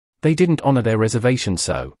They didn't honor their reservation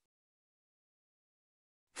so.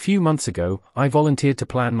 Few months ago, I volunteered to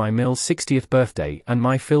plan my Mill's 60th birthday and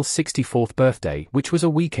my Phil's 64th birthday, which was a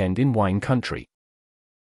weekend in wine country.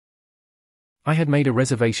 I had made a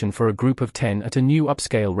reservation for a group of 10 at a new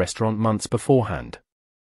upscale restaurant months beforehand.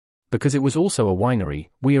 Because it was also a winery,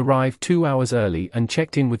 we arrived 2 hours early and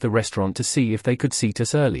checked in with the restaurant to see if they could seat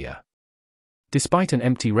us earlier. Despite an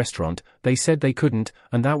empty restaurant, they said they couldn't,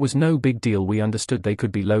 and that was no big deal. We understood they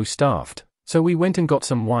could be low-staffed, so we went and got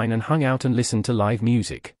some wine and hung out and listened to live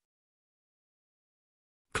music.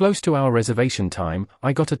 Close to our reservation time,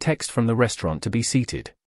 I got a text from the restaurant to be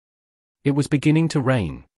seated. It was beginning to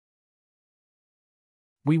rain.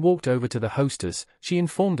 We walked over to the hostess. She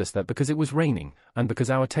informed us that because it was raining, and because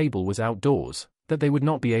our table was outdoors, that they would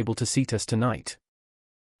not be able to seat us tonight.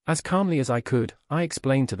 As calmly as I could, I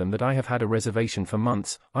explained to them that I have had a reservation for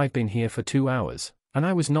months. I've been here for 2 hours, and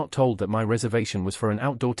I was not told that my reservation was for an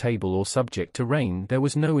outdoor table or subject to rain. There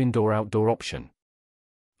was no indoor-outdoor option.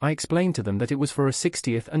 I explained to them that it was for a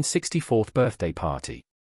 60th and 64th birthday party.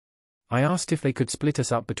 I asked if they could split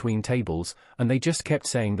us up between tables, and they just kept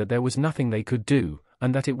saying that there was nothing they could do,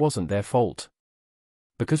 and that it wasn't their fault.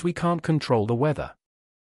 Because we can't control the weather.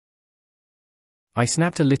 I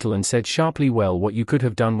snapped a little and said sharply, well, what you could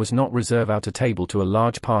have done was not reserve out a table to a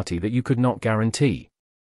large party that you could not guarantee.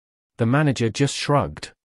 The manager just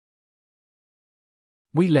shrugged.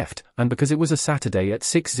 We left, and because it was a Saturday at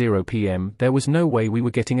 6:00 p.m., there was no way we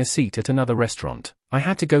were getting a seat at another restaurant. I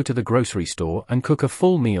had to go to the grocery store and cook a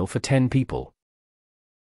full meal for 10 people.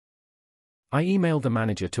 I emailed the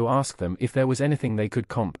manager to ask them if there was anything they could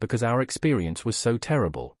comp because our experience was so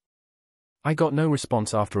terrible. I got no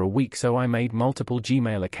response after a week, so I made multiple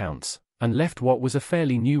Gmail accounts and left what was a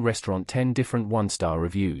fairly new restaurant 10 different 1-star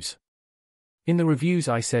reviews. In the reviews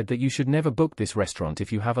I said that you should never book this restaurant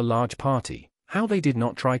if you have a large party, how they did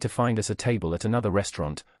not try to find us a table at another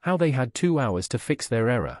restaurant, how they had 2 hours to fix their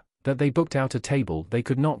error, that they booked out a table they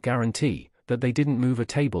could not guarantee, that they didn't move a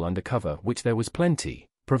table undercover, which there was plenty,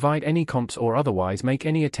 provide any comps or otherwise make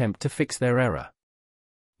any attempt to fix their error.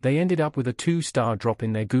 They ended up with a 2-star drop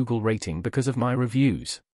in their Google rating because of my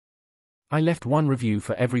reviews. I left 1 review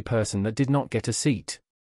for every person that did not get a seat.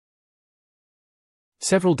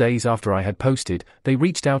 Several days after I had posted, they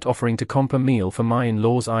reached out offering to comp a meal for my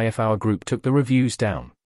in-laws. If our group took the reviews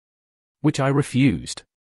down, which I refused.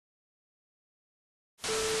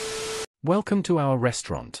 Welcome to our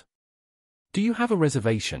restaurant. Do you have a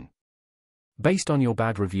reservation? Based on your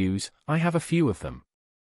bad reviews, I have a few of them.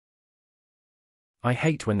 I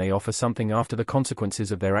hate when they offer something after the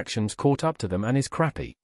consequences of their actions caught up to them and is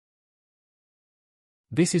crappy.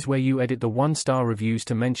 This is where you edit the 1-star reviews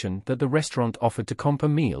to mention that the restaurant offered to comp a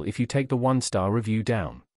meal if you take the 1-star review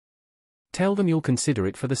down. Tell them you'll consider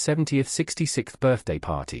it for the 70th, 66th birthday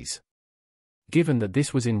parties. Given that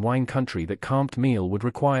this was in wine country, that comped meal would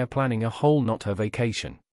require planning a whole not her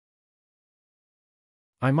vacation.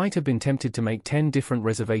 I might have been tempted to make 10 different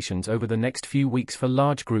reservations over the next few weeks for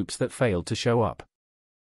large groups that failed to show up.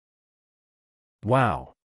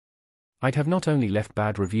 Wow. I'd have not only left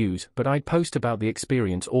bad reviews, but I'd post about the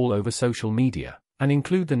experience all over social media, and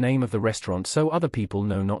include the name of the restaurant so other people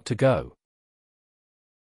know not to go.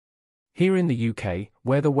 Here in the UK,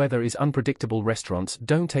 where the weather is unpredictable, restaurants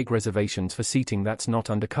don't take reservations for seating that's not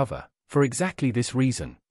undercover, for exactly this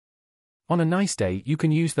reason. On a nice day, you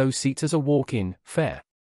can use those seats as a walk-in fare.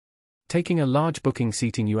 Taking a large booking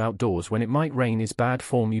seating you outdoors when it might rain is bad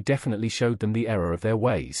form. You definitely showed them the error of their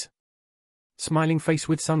ways. Smiling face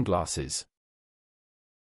with sunglasses.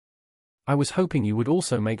 I was hoping you would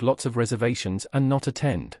also make lots of reservations and not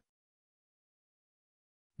attend.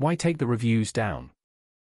 Why take the reviews down?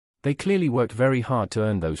 They clearly worked very hard to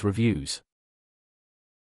earn those reviews.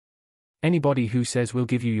 Anybody who says we'll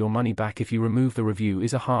give you your money back if you remove the review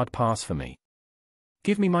is a hard pass for me.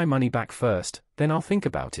 Give me my money back first, then I'll think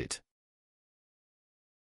about it.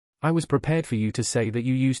 I was prepared for you to say that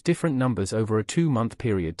you used different numbers over a 2-month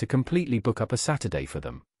period to completely book up a Saturday for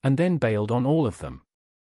them, and then bailed on all of them.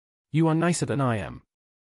 You are nicer than I am.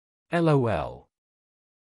 LOL.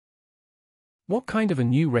 What kind of a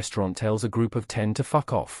new restaurant tells a group of 10 to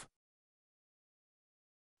fuck off?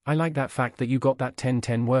 I like that fact that you got that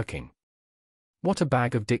 10-10 working. What a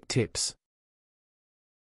bag of dick tips.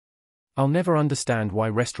 I'll never understand why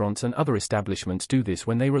restaurants and other establishments do this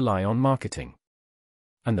when they rely on marketing.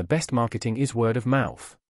 And the best marketing is word of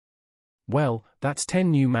mouth. Well, that's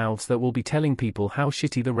 10 new mouths that will be telling people how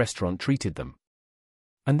shitty the restaurant treated them.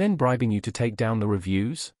 And then bribing you to take down the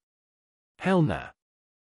reviews? Hell nah.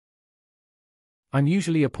 I'm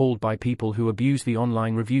usually appalled by people who abuse the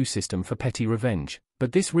online review system for petty revenge,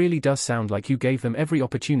 but this really does sound like you gave them every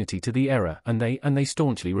opportunity to the error and they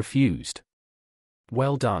staunchly refused.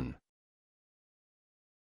 Well done.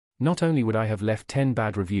 Not only would I have left 10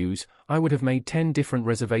 bad reviews, I would have made 10 different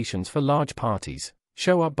reservations for large parties,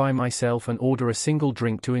 show up by myself and order a single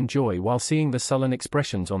drink to enjoy while seeing the sullen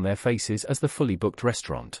expressions on their faces as the fully booked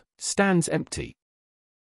restaurant stands empty.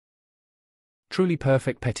 Truly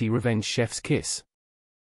perfect petty revenge chef's kiss.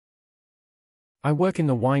 I work in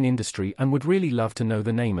the wine industry and would really love to know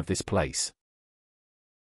the name of this place.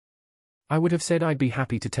 I would have said I'd be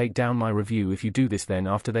happy to take down my review if you do this. Then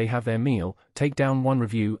after they have their meal, take down one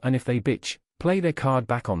review, and if they bitch, play their card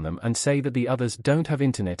back on them and say that the others don't have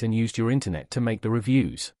internet and used your internet to make the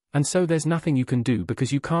reviews, and so there's nothing you can do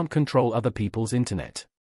because you can't control other people's internet.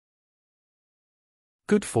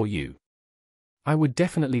 Good for you. I would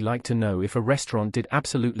definitely like to know if a restaurant did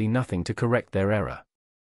absolutely nothing to correct their error.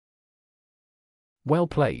 Well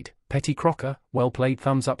played, Petty Crocker, well played,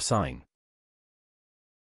 thumbs up sign.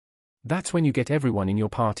 That's when you get everyone in your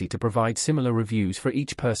party to provide similar reviews for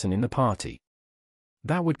each person in the party.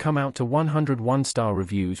 That would come out to 100 one-star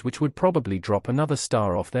reviews, which would probably drop another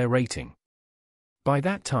star off their rating. By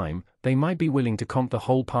that time, they might be willing to comp the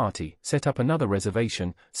whole party, set up another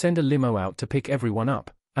reservation, send a limo out to pick everyone up,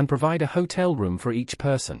 and provide a hotel room for each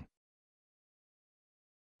person.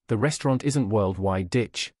 The restaurant isn't worldwide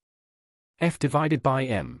ditch. F divided by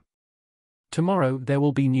M. Tomorrow there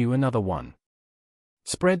will be another one.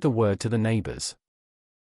 Spread the word to the neighbors.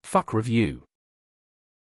 Fuck review.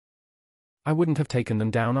 I wouldn't have taken them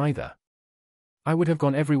down either. I would have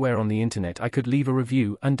gone everywhere on the internet I could leave a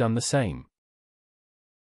review and done the same.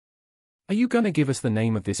 Are you gonna give us the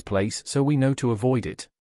name of this place so we know to avoid it?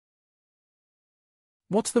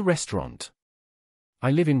 What's the restaurant? I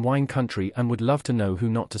live in wine country and would love to know who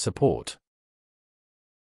not to support.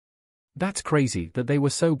 That's crazy that they were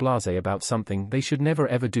so blasé about something they should never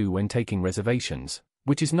ever do when taking reservations,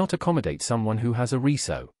 which is not accommodate someone who has a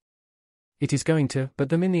reso. It is going to put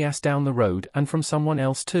them in the ass down the road and from someone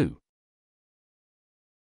else too.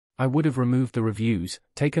 I would have removed the reviews,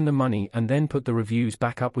 taken the money and then put the reviews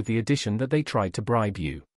back up with the addition that they tried to bribe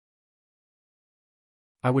you.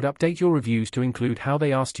 I would update your reviews to include how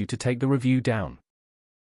they asked you to take the review down.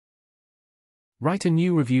 Write a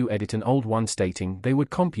new review, edit an old one stating they would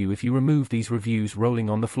comp you if you remove these reviews, rolling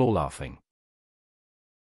on the floor laughing.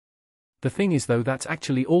 The thing is though, that's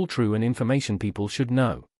actually all true and information people should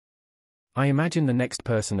know. I imagine the next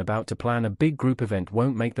person about to plan a big group event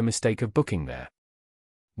won't make the mistake of booking there.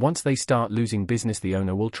 Once they start losing business, the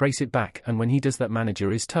owner will trace it back, and when he does, that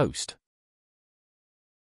manager is toast.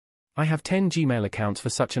 I have 10 Gmail accounts for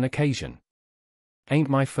such an occasion. Ain't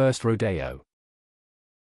my first rodeo.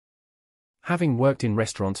 Having worked in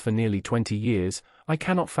restaurants for nearly 20 years, I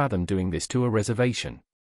cannot fathom doing this to a reservation.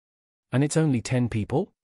 And it's only 10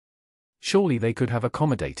 people? Surely they could have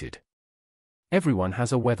accommodated. Everyone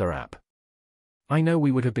has a weather app. I know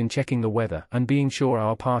we would have been checking the weather and being sure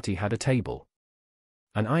our party had a table.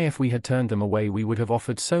 And if we had turned them away, we would have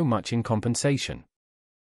offered so much in compensation.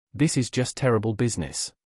 This is just terrible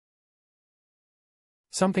business.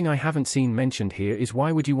 Something I haven't seen mentioned here is,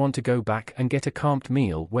 why would you want to go back and get a comped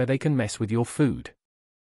meal where they can mess with your food?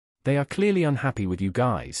 They are clearly unhappy with you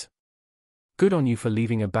guys. Good on you for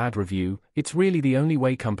leaving a bad review. It's really the only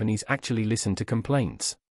way companies actually listen to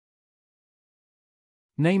complaints.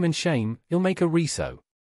 Name and shame, you'll make a reso.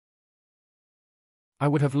 I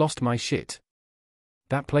would have lost my shit.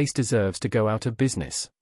 That place deserves to go out of business.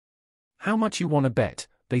 How much you wanna bet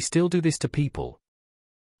they still do this to people?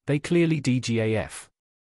 They clearly DGAF.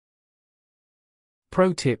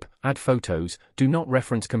 Pro tip, add photos, do not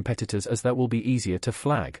reference competitors as that will be easier to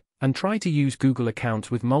flag, and try to use Google accounts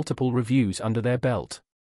with multiple reviews under their belt.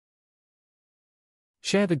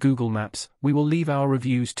 Share the Google Maps, we will leave our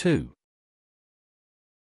reviews too.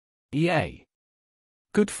 EA.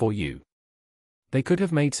 Good for you. They could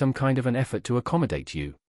have made some kind of an effort to accommodate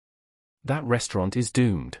you. That restaurant is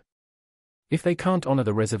doomed. If they can't honor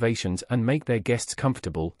the reservations and make their guests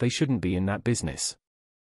comfortable, they shouldn't be in that business.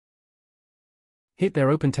 Hit their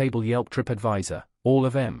OpenTable, Yelp, TripAdvisor, all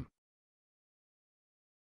of them.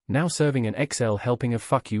 Now serving an XL helping of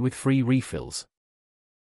fuck you with free refills.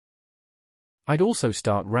 I'd also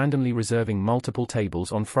start randomly reserving multiple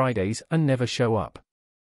tables on Fridays and never show up.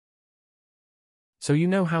 So you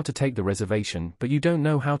know how to take the reservation, but you don't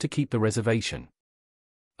know how to keep the reservation.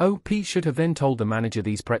 OP should have then told the manager,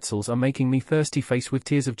 these pretzels are making me thirsty, face with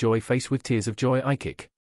tears of joy, I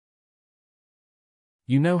kick.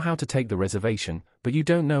 You know how to take the reservation, but you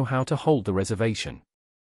don't know how to hold the reservation.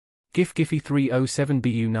 GIF Giphy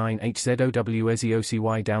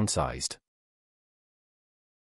 307BU9HZOWSEOCY downsized.